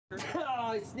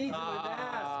Oh, he sneezed in my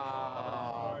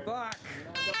mask. Fuck.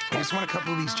 I just want a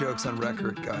couple of these jokes on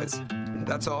record, guys.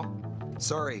 That's all.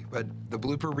 Sorry, but the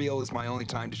blooper reel is my only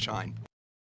time to shine.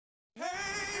 Hey,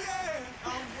 yeah,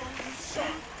 I'm gonna shoot,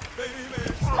 baby.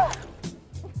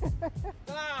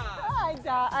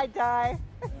 I die.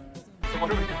 So what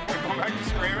are we doing? We're going back to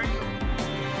screaming?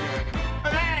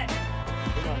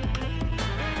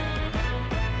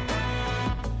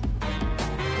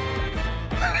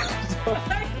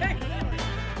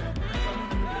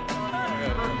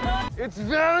 It's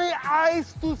very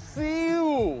nice to see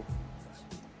you.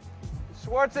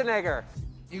 Schwarzenegger.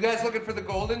 You guys looking for the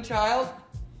golden child?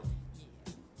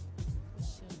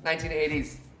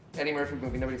 1980s Eddie Murphy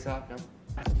movie. Nobody saw it? No?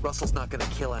 Russell's not gonna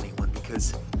kill anyone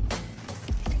because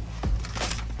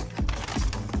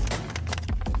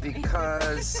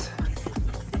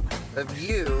of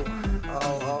you,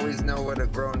 I'll always know what a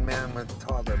grown man with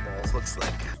toddler balls looks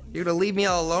like. You're gonna leave me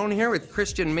all alone here with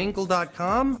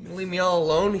ChristianMingle.com? You're gonna leave me all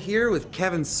alone here with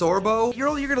Kevin Sorbo?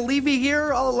 You're gonna leave me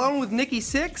here all alone with Nikki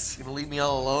Sixx? You're gonna leave me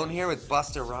all alone here with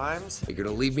Busta Rhymes? You're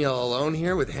gonna leave me all alone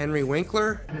here with Henry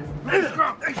Winkler?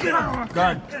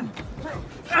 Gun.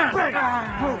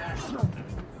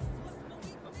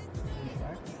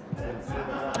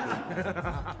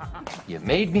 You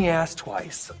made me ask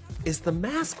twice. Is the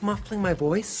mask muffling my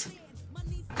voice?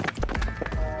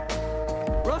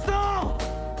 Russell!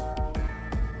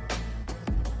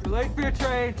 You're late for your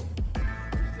train.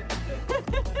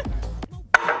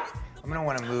 I'm gonna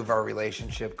want to move our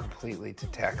relationship completely to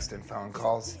text and phone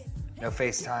calls. No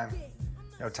FaceTime,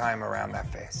 no time around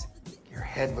that face. Your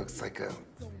head looks like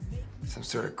some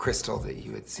sort of crystal that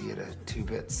you would see at a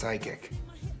 2-bit psychic.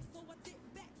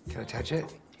 Can I touch it?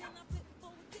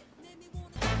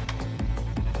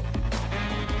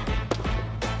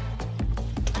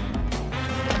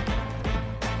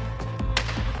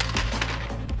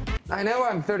 I know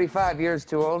I'm 35 years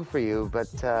too old for you, but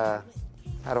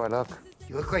how do I look?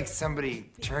 You look like somebody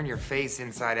turned your face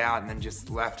inside out and then just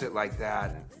left it like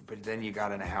that, but then you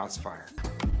got in a house fire.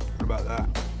 What about that?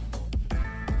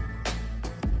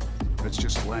 That's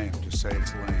just lame. Just say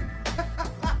it's lame.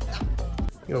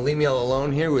 You're gonna leave me all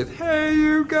alone here with, hey,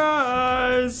 you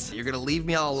guys! You're gonna leave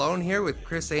me all alone here with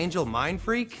Chris Angel, Mind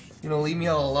Freak? You're gonna leave me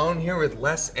all alone here with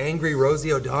less angry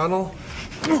Rosie O'Donnell?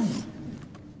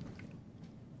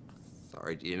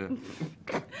 Sorry, Gina.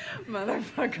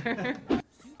 Motherfucker.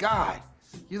 God,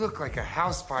 you look like a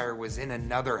house fire was in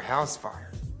another house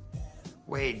fire.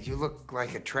 Wade, you look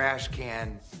like a trash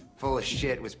can full of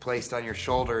shit was placed on your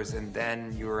shoulders and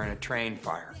then you were in a train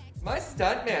fire. My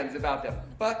stuntman's about to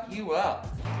fuck you up.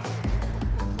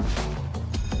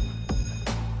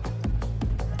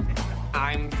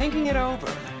 I'm thinking it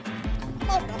over.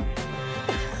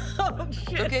 Oh,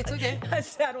 shit. Okay, it's okay. I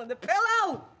sat on the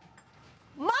pillow.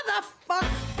 Motherfucker.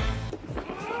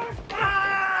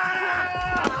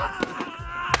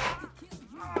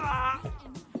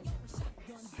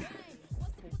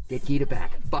 Get Gita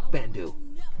back. Fuck Bandu.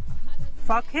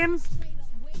 Fuck him?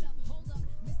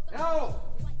 No!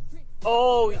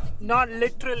 Oh, not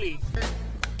literally.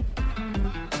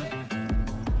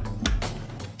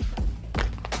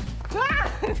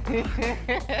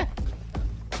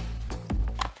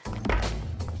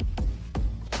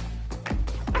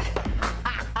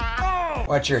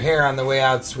 Watch your hair on the way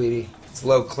out, sweetie. It's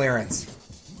low clearance.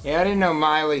 Yeah, I didn't know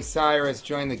Miley Cyrus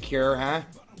joined The Cure, huh?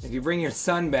 If you bring your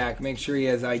son back, make sure he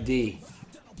has ID.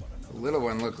 The little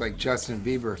one looked like Justin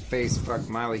Bieber face fucked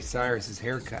Miley Cyrus's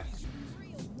haircut.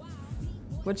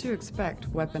 What'd you expect?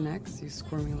 Weapon X, you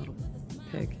squirmy little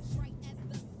pig.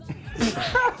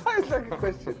 That's a good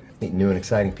question. Meet new and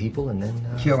exciting people and then...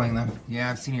 Killing them. Yeah,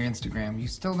 I've seen your Instagram. You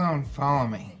still don't follow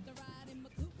me.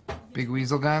 Big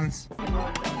weasel guns?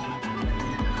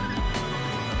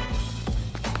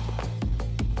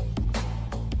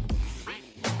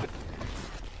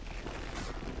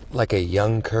 Like a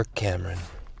young Kirk Cameron.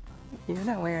 You're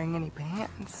not wearing any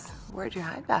pants. Where'd you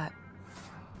hide that?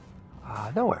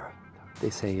 Nowhere. They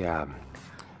say, oh,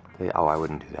 I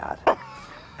wouldn't do that.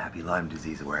 Happy Lyme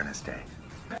Disease Awareness Day.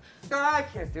 No, I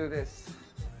can't do this.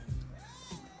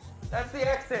 That's the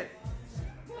exit.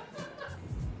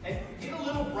 And get a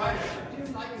little brighter. I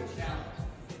didn't like the challenge.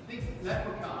 Think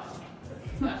leprechaun.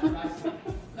 That's what I said.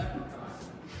 Leprechaun.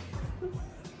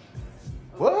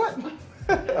 What?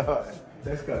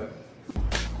 Let's go.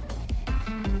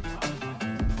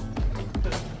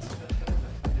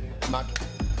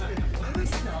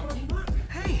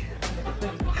 Hey,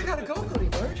 I gotta go, Goody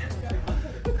Bird.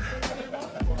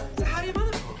 So how do you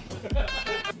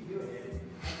motherfucker?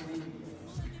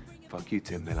 Fuck you,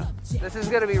 Tim This is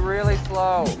gonna be really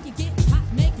slow.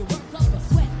 Make you work up a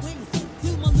sweat when you see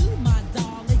to my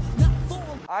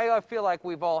I feel like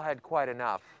we've all had quite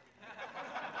enough.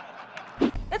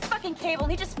 That's fucking Cable.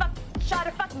 He just shot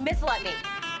a fucking missile at me.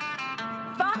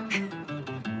 Fuck.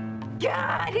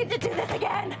 God, I need to do this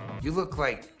again. You look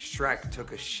like Shrek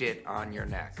took a shit on your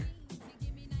neck.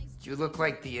 You look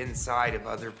like the inside of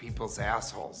other people's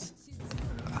assholes.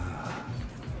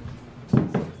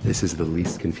 This is the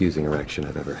least confusing erection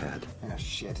I've ever had. Oh,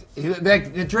 shit.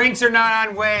 The drinks are not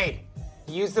on Wade.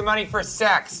 Use the money for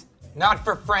sex, not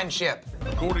for friendship.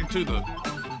 According to the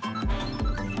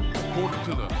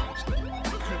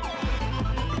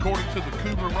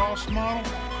Kubler-Ross model,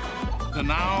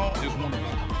 denial is one of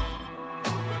them.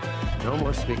 No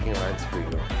more speaking lines for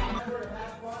you.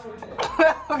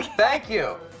 Thank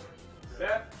you.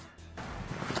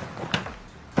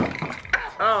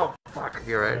 Oh, fuck,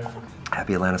 you're right.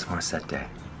 Happy Alanis Morissette Day.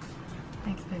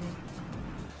 Thanks, baby.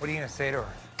 What are you gonna say to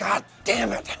her? God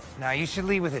damn it! Now you should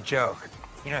lead with a joke.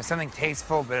 You know, something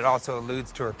tasteful, but it also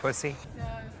alludes to her pussy.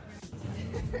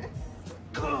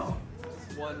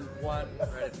 One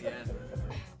right at the end.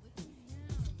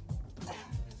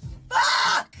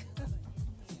 Fuck!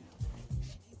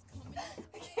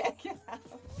 I can't get out.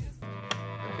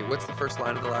 Okay, what's the first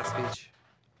line of the last speech?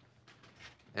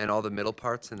 And all the middle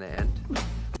parts in the end?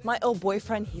 My old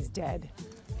boyfriend, he's dead.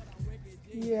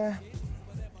 Yeah.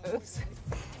 Oops.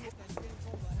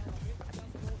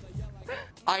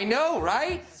 I know,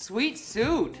 right? Sweet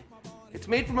suit. It's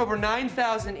made from over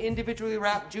 9,000 individually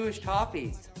wrapped Jewish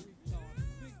toffees.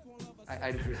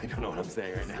 I really don't know what I'm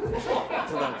saying right now.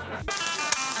 Hold on.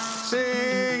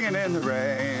 Singing in the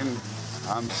rain.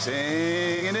 I'm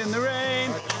singing in the rain.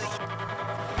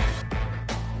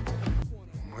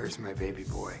 Where's my baby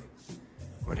boy?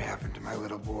 What happened to my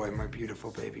little boy, my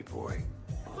beautiful baby boy?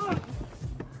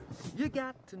 You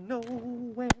got to know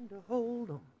when to hold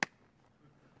 'em,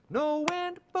 know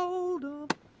when to fold 'em,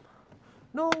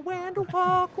 know when to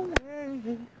walk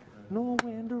away, know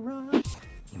when to run.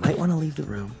 You might want to leave the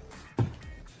room,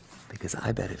 because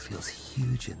I bet it feels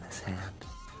huge in this hand.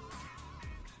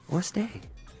 Or stay.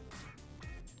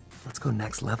 Let's go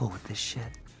next level with this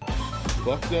shit.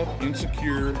 Fucked up,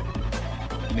 insecure,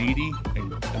 needy,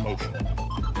 and emotional.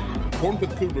 According to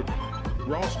the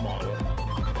Kubler-Ross model.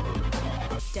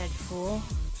 Deadpool.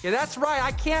 Yeah, that's right.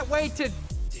 I can't wait to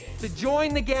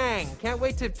join the gang. Can't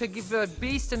wait to give the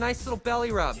beast a nice little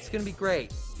belly rub. It's gonna be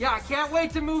great. Yeah, I can't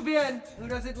wait to move in. Who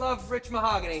doesn't love rich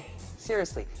mahogany?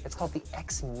 Seriously, it's called the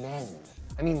X-Men.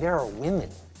 I mean, there are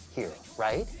women here,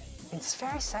 right? It's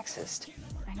very sexist.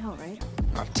 I know, right?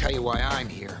 I'll tell you why I'm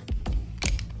here.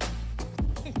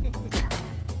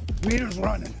 Meter's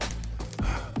running.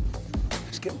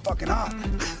 It's getting fucking hot.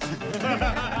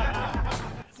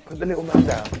 Put the little man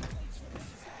down.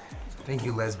 Thank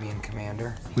you, lesbian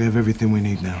commander. We have everything we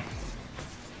need now.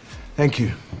 Thank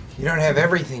you. You don't have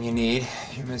everything you need.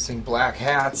 You're missing black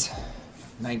hats,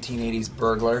 1980s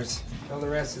burglars. Tell the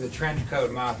rest of the trench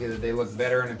coat mafia that they look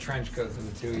better in a trench coat than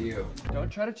the two of you. Don't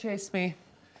try to chase me.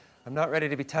 I'm not ready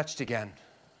to be touched again.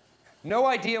 No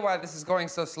idea why this is going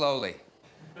so slowly.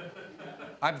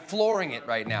 I'm flooring it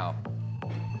right now.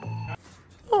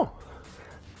 Oh.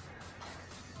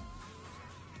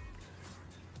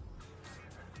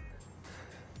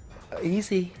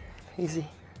 Easy, easy.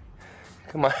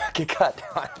 Come on, get cut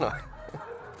down.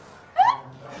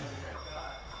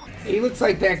 He looks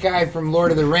like that guy from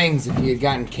Lord of the Rings if he had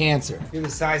gotten cancer. You're the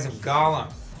size of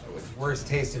Gollum, but with worse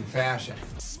taste in fashion.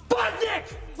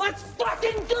 Sputnik! Let's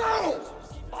fucking go!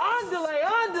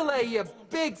 Andale, you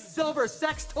big silver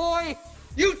sex toy!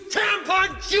 You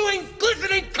tampon-chewing,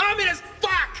 glistening communist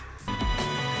fuck!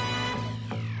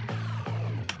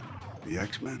 The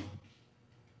X-Men,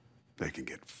 they can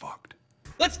get fucked.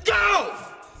 Let's go!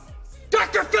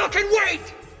 Dr. Phil can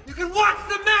wait! You can watch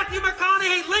the Matthew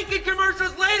McConaughey Lincoln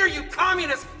commercials later, you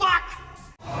communist fuck!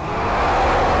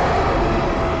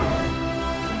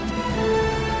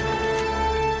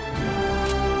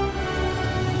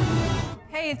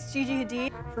 Hey, it's Gigi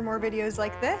Hadid. For more videos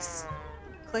like this,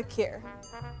 click here.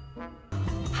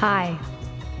 Hi,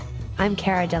 I'm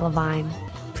Cara Delevingne.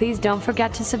 Please don't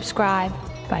forget to subscribe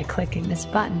by clicking this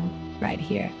button right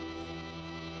here.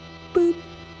 Boop.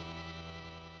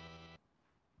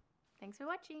 Thanks for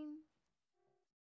watching.